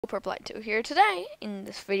Purple2 here. Today, in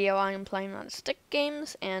this video, I am playing on stick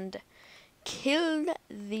games, and Kill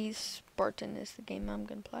the Spartan is the game I'm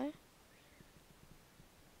gonna play.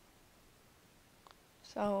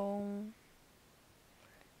 So,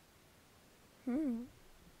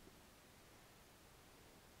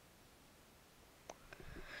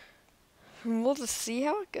 we'll just see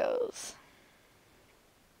how it goes.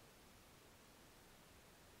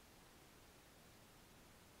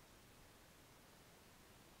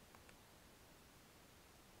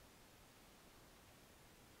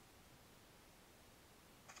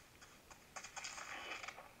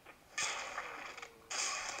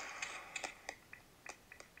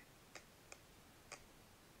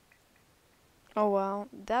 Oh wow,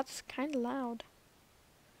 that's kind of loud.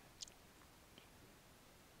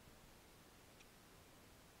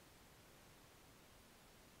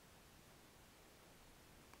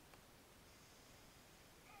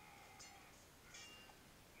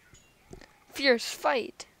 Fierce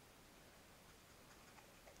fight.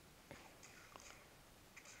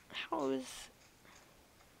 How is...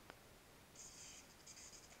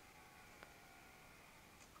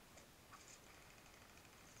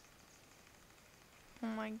 Oh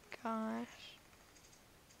my gosh.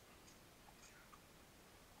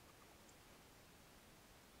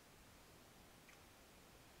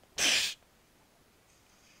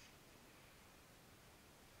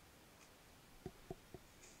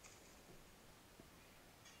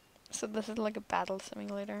 So this is like a battle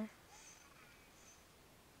simulator.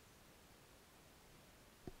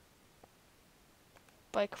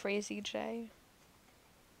 By Crazy J.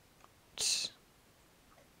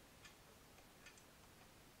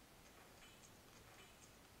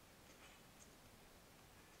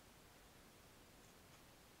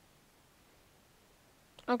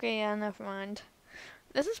 Okay, yeah, never mind.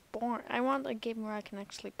 This is boring. I want a game where I can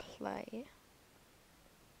actually play.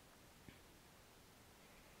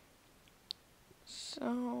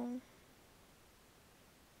 So...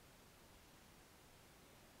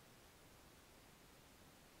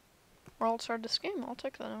 World start this game, I'll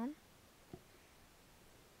take that on.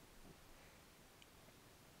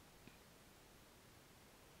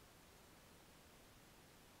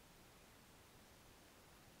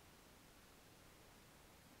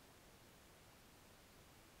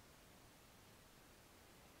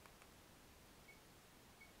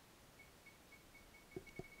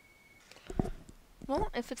 Well,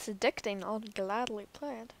 if it's addicting, I'll gladly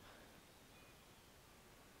play it.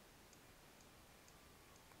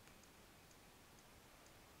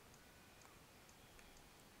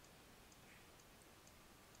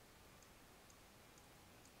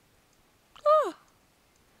 Ah!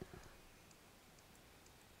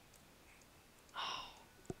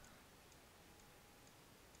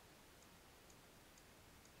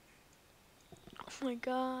 Oh my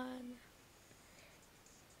god.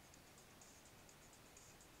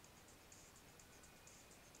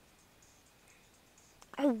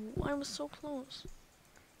 Oh, I was so close.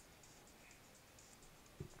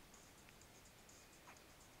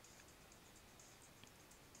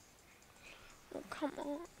 Oh, come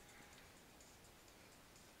on.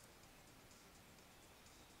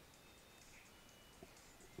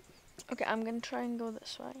 Okay, I'm gonna try and go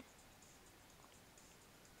this way.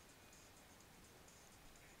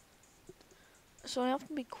 So I have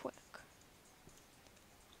to be quick.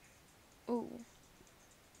 Ooh.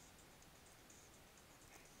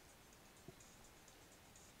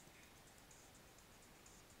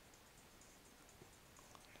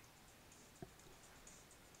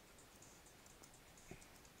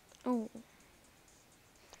 Ooh.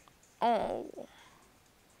 Oh.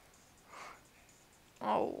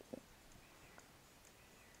 Oh.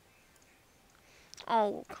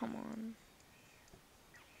 Oh, come on.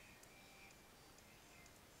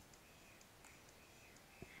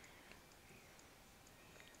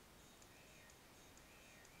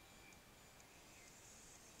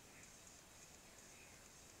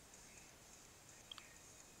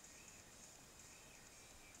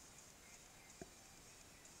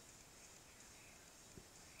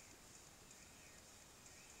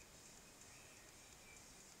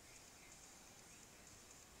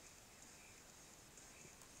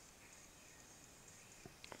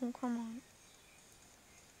 Oh, come on.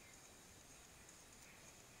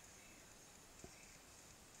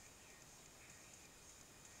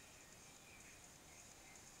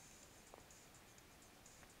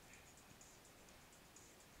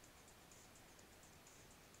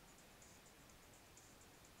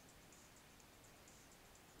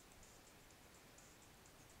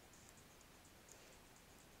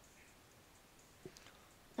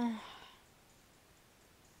 Oh.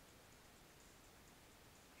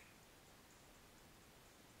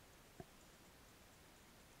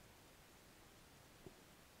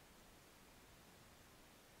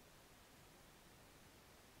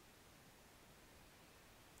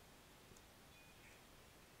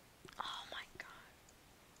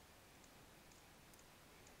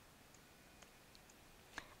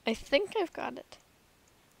 I think I've got it.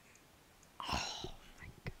 Oh my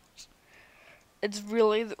gosh. It's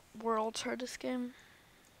really the world's hardest game.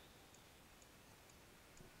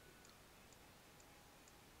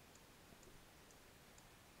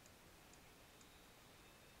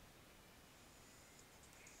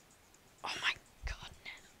 Oh my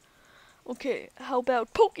goodness. Okay, how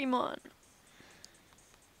about Pokemon?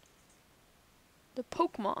 The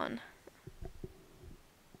Pokemon.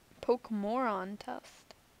 Pokemoron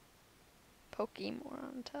test.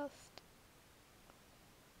 Pokemoron test.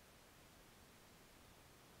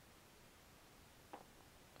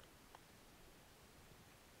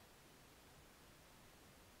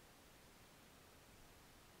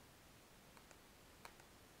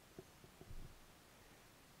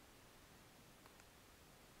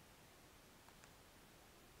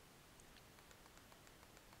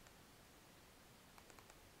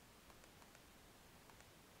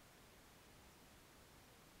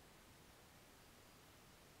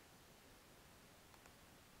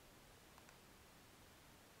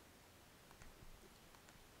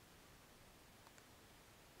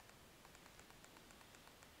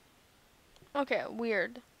 Okay,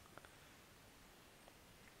 weird.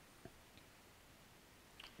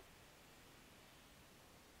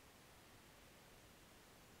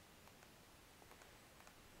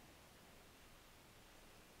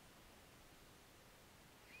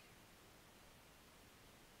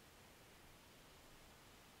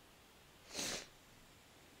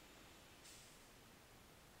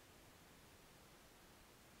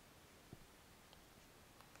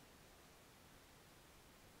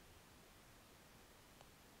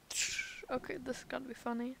 Okay, this is gonna be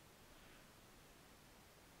funny.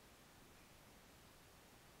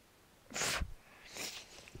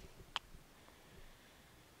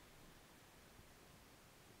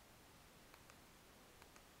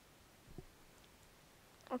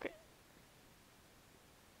 Okay.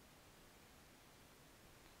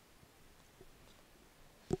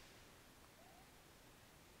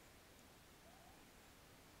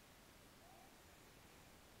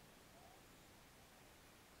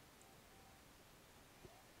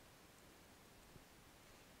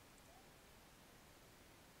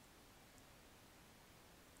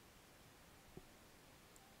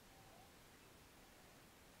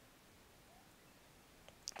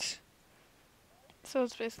 So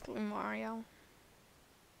it's basically Mario.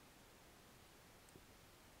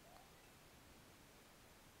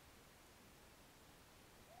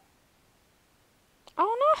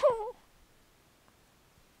 Oh no!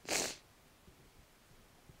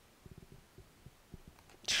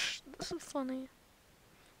 This is funny.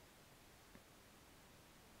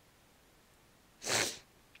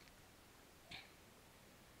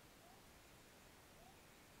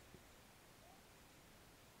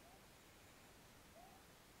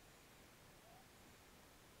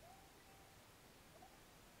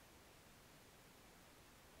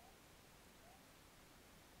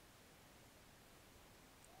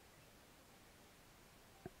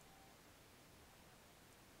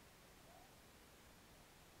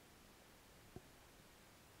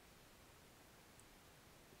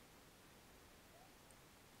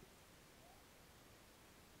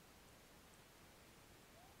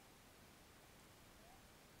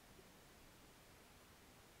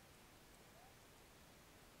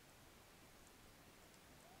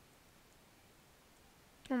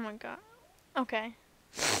 Oh my god. Okay.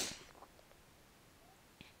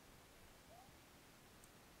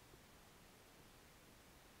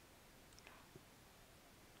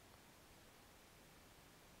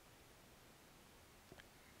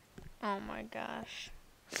 Oh my gosh.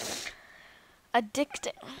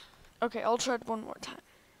 Addicting. Okay, I'll try it one more time.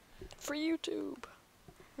 For YouTube.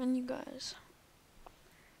 And you guys.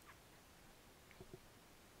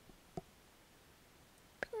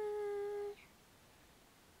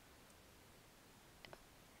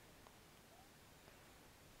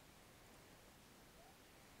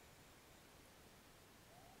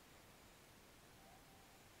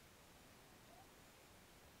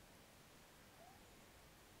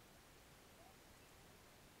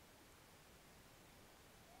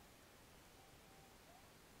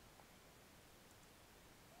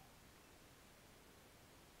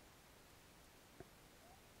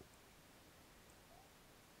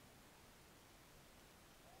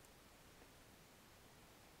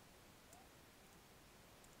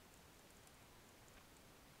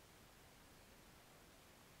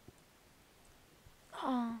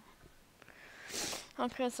 Oh.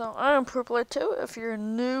 Okay, so I am Purple too. If you're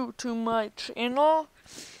new to my channel,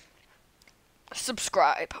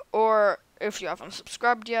 subscribe. Or if you haven't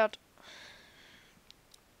subscribed yet,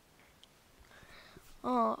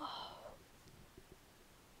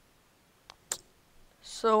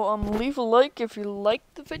 So leave a like if you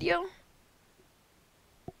liked the video.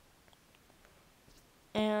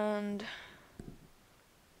 And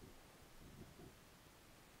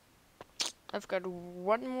I've got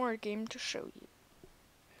one more game to show you.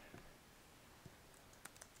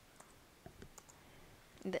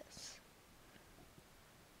 This.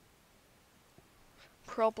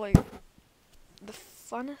 Probably the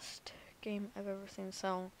funnest game I've ever seen.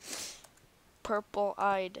 So, Purple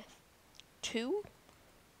Eyed 2.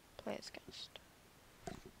 Play as guest.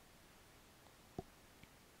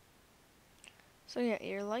 So yeah,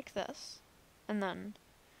 you're like this. And then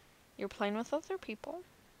you're playing with other people.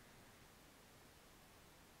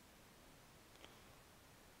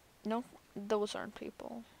 No, those aren't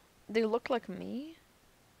people. They look like me.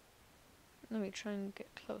 Let me try and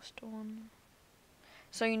get close to one.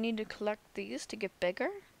 So you need to collect these to get bigger.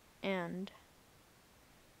 And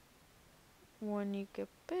when you get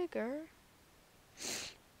bigger,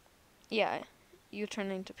 yeah, you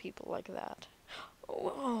turn into people like that.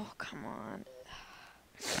 Oh, come on.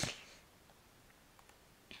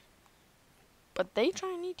 But they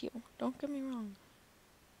try and eat you. Don't get me wrong.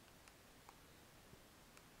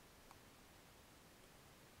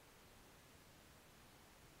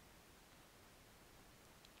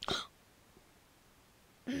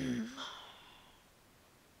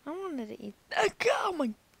 I wanted to eat that. Oh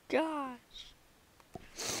my gosh.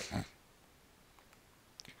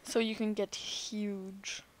 So you can get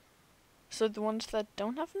huge. So the ones that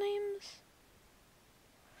don't have names?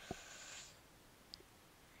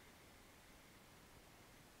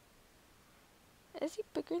 Is he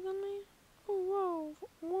bigger than me? Oh,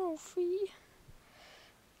 whoa, Wolfie.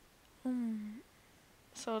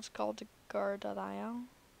 So it's called the Tody.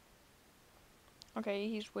 Okay,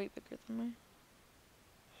 he's way bigger than me.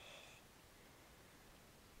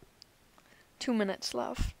 2 minutes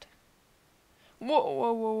left.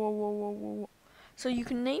 Whoa. So you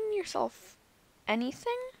can name yourself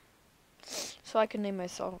anything. So I can name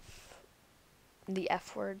myself the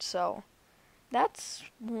F word, so that's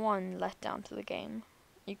one letdown to the game.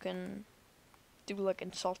 You can do like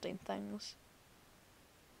insulting things.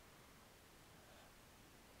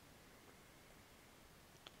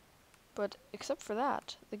 But except for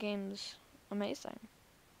that, the game's amazing.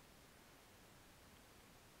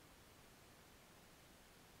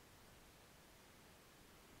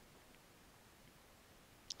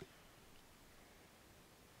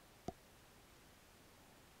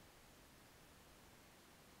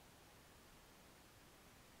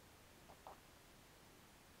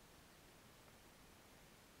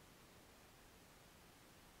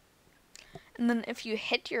 And then if you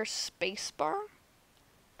hit your spacebar,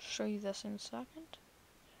 I'll show you this in a second,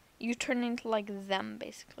 you turn into like them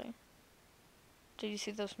basically. Did you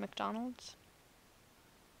see those McDonald's?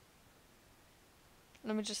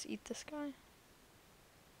 Let me just eat this guy.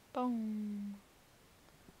 Boom.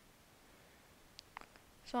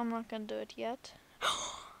 So I'm not gonna do it yet.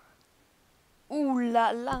 Ooh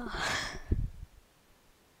la la.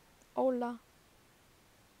 Hola.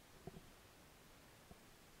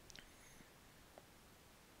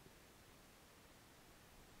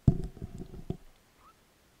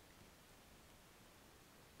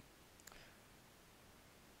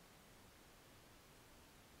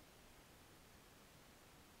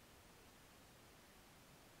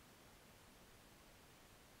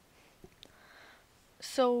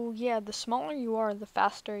 So yeah, the smaller you are, the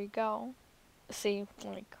faster you go. See,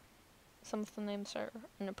 like, some of the names are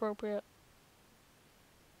inappropriate.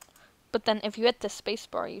 But then if you hit the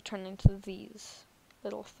spacebar, you turn into these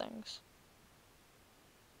little things.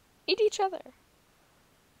 Eat each other.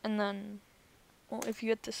 And then, well, if you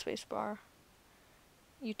hit the spacebar,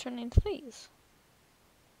 you turn into these.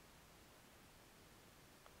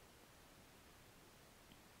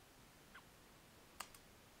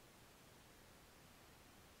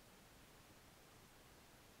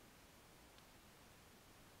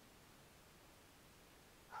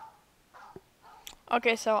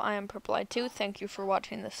 Okay, so I am Purple Eye 2. Thank you for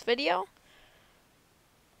watching this video.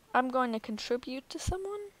 I'm going to contribute to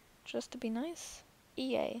someone, just to be nice.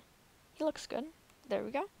 EA. He looks good. There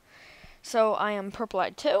we go. So I am Purple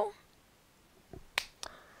Eye 2.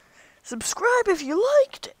 Subscribe if you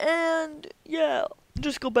liked, and yeah,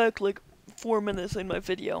 just go back like 4 minutes in my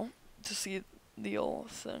video to see the whole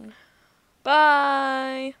thing.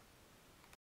 Bye!